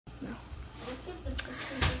No.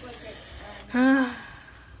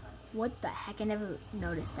 What the heck? I never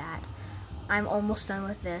noticed that. I'm almost done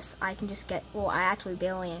with this. I can just get, well, I actually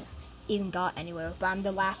barely even got anywhere, but I'm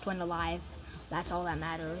the last one alive. That's all that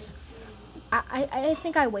matters. I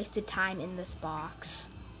think I wasted time in this box.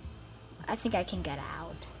 I think I can get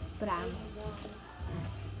out, but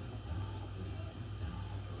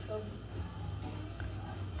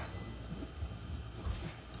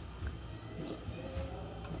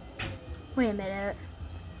wait a minute.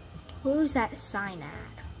 Where was that sign at?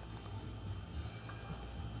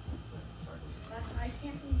 I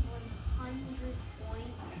can't be 100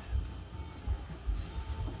 points.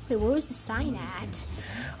 Wait, where was the sign at?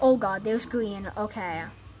 Oh god, there's green. Okay.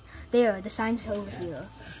 There, the sign's over here.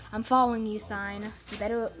 I'm following you, sign. You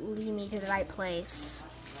better lead me to the right place.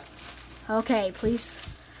 Okay, please.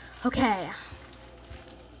 Okay.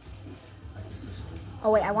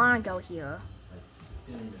 Oh wait, I want to go here.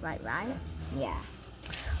 Right? Yeah.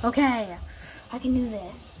 Okay, I can do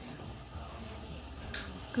this.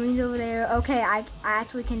 Green's over there. Okay, I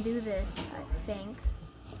actually can do this, I think.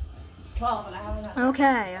 It's 12 and I haven't.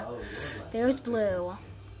 Okay, there's blue.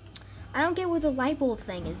 I don't get where the light bulb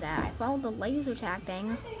thing is at. I followed the laser tag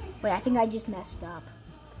thing. Wait, I think I just messed up.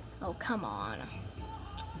 Oh, come on.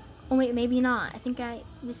 Oh, wait, maybe not. I think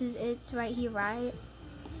it's right here, right?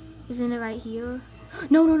 Isn't it right here?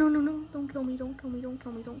 No. Don't kill me. Don't kill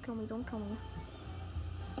me.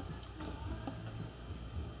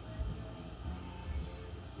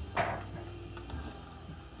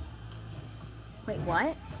 Wait,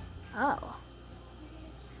 what? Oh.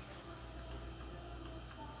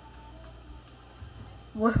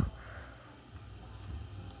 Whoa.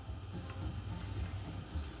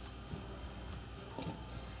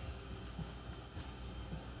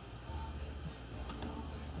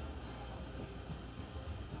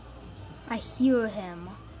 I hear him,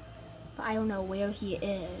 but I don't know where he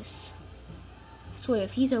is. I swear,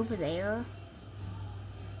 if he's over there.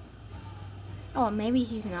 Oh, maybe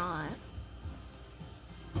he's not.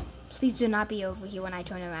 Please do not be over here when I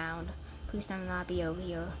turn around. Please do not be over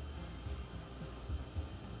here.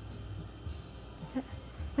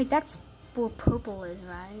 Wait, that's where purple is,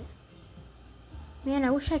 right? Man, I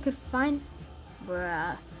wish I could find...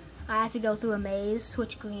 Bruh. I have to go through a maze,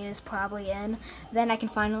 which green is probably in. Then I can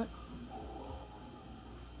finally...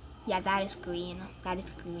 Yeah, that is green. That is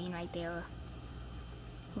green right there.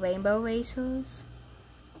 Rainbow racers?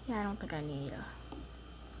 Yeah, I don't think I need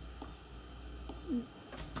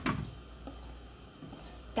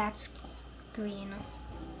That's green.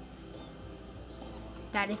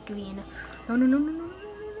 That is green. No. Don't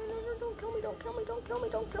kill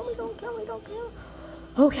me.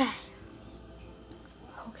 Okay.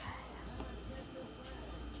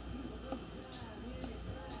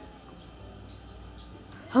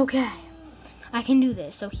 Okay. I can do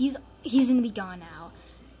this. So he's gonna be gone now.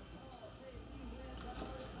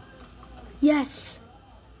 Yes.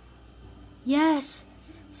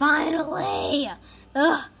 Finally.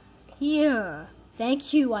 Here.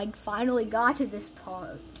 Thank you. I finally got to this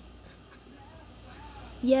part.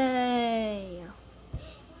 Yay.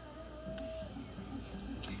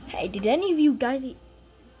 Hey, did any of you guys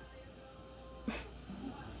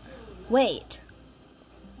Wait.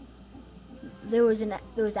 There was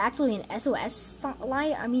actually an SOS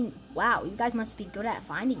light. I mean, wow, you guys must be good at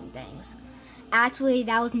finding things. Actually,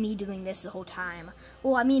 that was me doing this the whole time.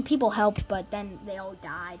 Well, I mean, people helped, but then they all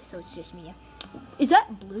died, so it's just me. Is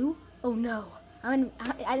that blue? Oh no. I'm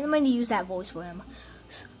going to use that voice for him.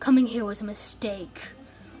 Coming here was a mistake.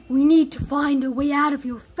 We need to find a way out of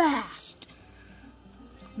here fast.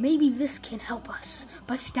 Maybe this can help us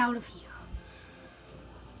bust out of here.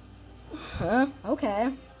 Huh?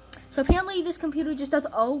 Okay. So apparently this computer just does,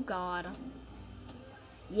 oh god.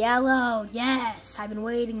 Yellow, yes, I've been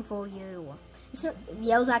waiting for you.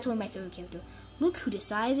 Yellow's actually my favorite character. Look who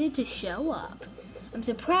decided to show up. I'm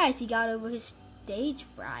surprised he got over his stage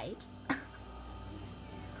fright.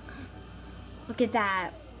 Look at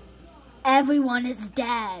that. Everyone is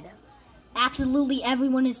dead. Absolutely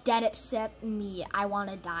everyone is dead except me. I want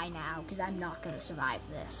to die now because I'm not going to survive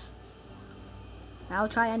this. I'll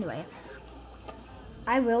try anyway.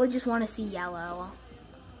 I really just want to see yellow.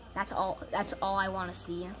 That's all I want to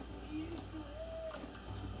see.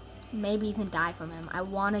 Maybe you can die from him. I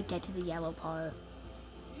want to get to the yellow part.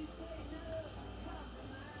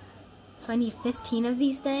 So I need 15 of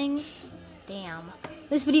these things. Damn.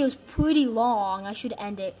 This video is pretty long. I should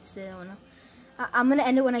end it soon. I'm going to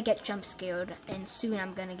end it when I get jump scared. And soon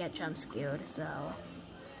I'm going to get jump scared. So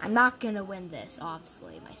I'm not going to win this,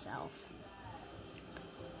 obviously, myself.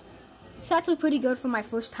 It's actually pretty good for my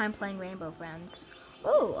first time playing Rainbow Friends.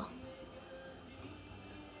 Ooh.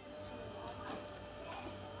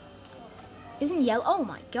 Isn't yellow? Oh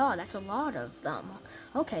my god, that's a lot of them.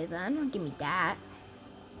 Okay then, give me that.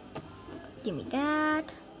 Give me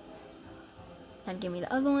that. And give me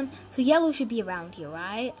the other one. So yellow should be around here,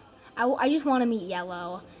 right? I just want to meet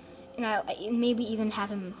yellow. And maybe even have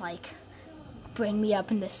him, like, bring me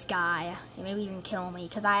up in the sky. And maybe even kill me.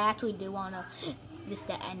 Because I actually do want this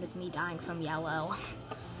to end with me dying from yellow.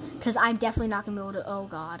 Because I'm definitely not going to be able to... Oh,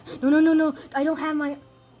 God. No. I don't have my...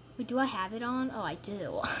 Wait, do I have it on? Oh, I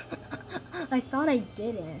do. I thought I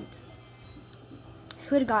didn't. I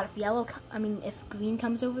swear to God, if green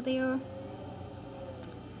comes over there,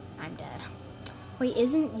 I'm dead. Wait,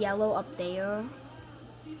 isn't yellow up there?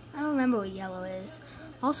 I don't remember what yellow is.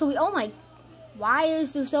 Also, oh my... Why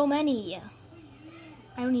is there so many?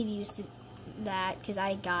 I don't need to use that because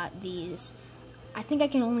I got these. I think I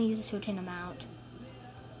can only use a certain amount.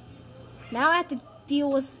 Now I have to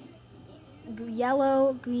deal with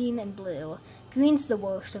yellow, green, and blue. Green's the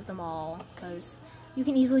worst of them all because you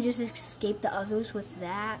can easily just escape the others with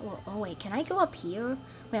that. Well, oh wait, can I go up here?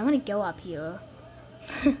 Wait, I'm gonna go up here.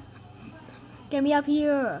 Get me up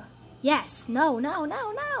here. Yes. No.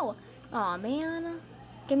 Aw, man.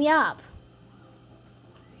 Get me up.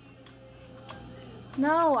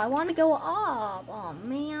 No, I want to go up. Oh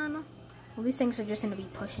man. Well, these things are just going to be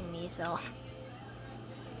pushing me, so.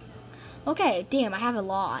 Okay, damn, I have a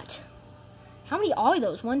lot. How many are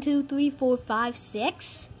those? 1, 2, 3, 4, 5,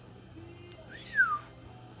 6?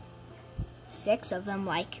 6 of them,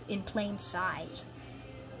 like, in plain sight.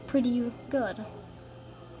 Pretty good.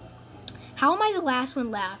 How am I the last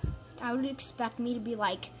one left? I would expect me to be,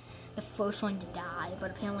 like, the first one to die,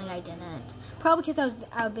 but apparently I didn't. Probably because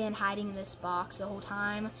I've been hiding in this box the whole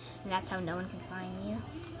time, and that's how no one can find me.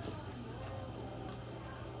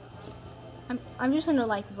 I'm just gonna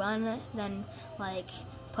like run, then like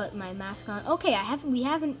put my mask on. Okay, we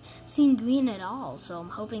haven't seen green at all, so I'm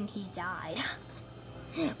hoping he died.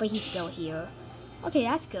 But he's still here. Okay,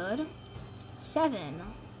 that's good. 7.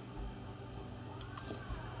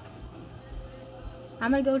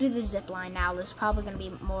 I'm gonna go to the zip line now. There's probably gonna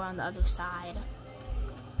be more on the other side.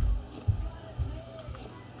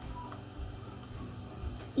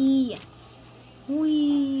 E.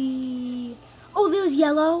 Wee. Oh, there's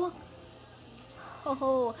yellow.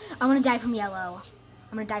 Oh, I'm gonna die from yellow.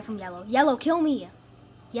 Yellow, kill me.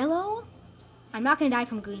 Yellow? I'm not gonna die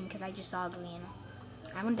from green because I just saw green.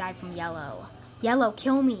 I'm gonna die from yellow. Yellow,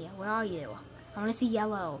 kill me. Where are you? I wanna see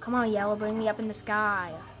yellow. Come on, yellow, bring me up in the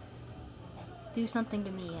sky. Do something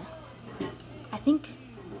to me. I think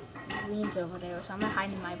green's over there, so I'm gonna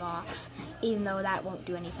hide in my box, even though that won't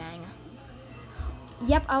do anything.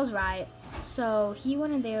 Yep, I was right. So he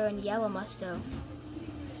went in there and yellow must have...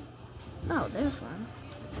 Oh, there's one.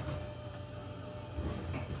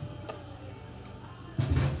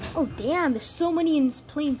 Oh, damn, there's so many in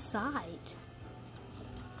plain sight.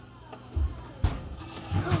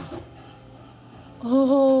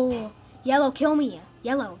 Oh, yellow, kill me.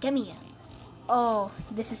 Yellow, get me. Oh,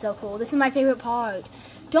 this is so cool. This is my favorite part.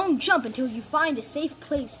 Don't jump until you find a safe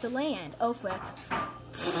place to land. Oh, frick.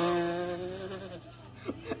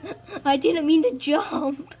 I didn't mean to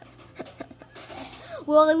jump.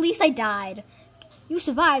 Well, at least I died. You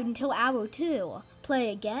survived until hour 2.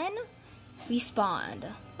 Play again? Respawned.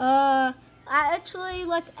 Actually,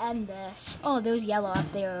 let's end this. Oh, there's yellow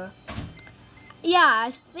up there. Yeah, I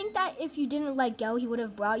think that if you didn't let go, he would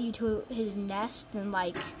have brought you to his nest and,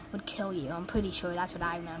 like, would kill you. I'm pretty sure that's what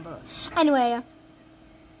I remember. Anyway,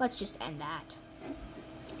 let's just end that.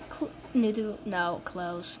 No,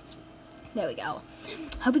 close. There we go.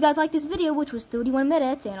 Hope you guys liked this video, which was 31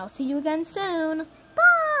 minutes, and I'll see you again soon.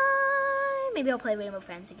 Bye! Maybe I'll play Rainbow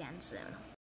Friends again soon.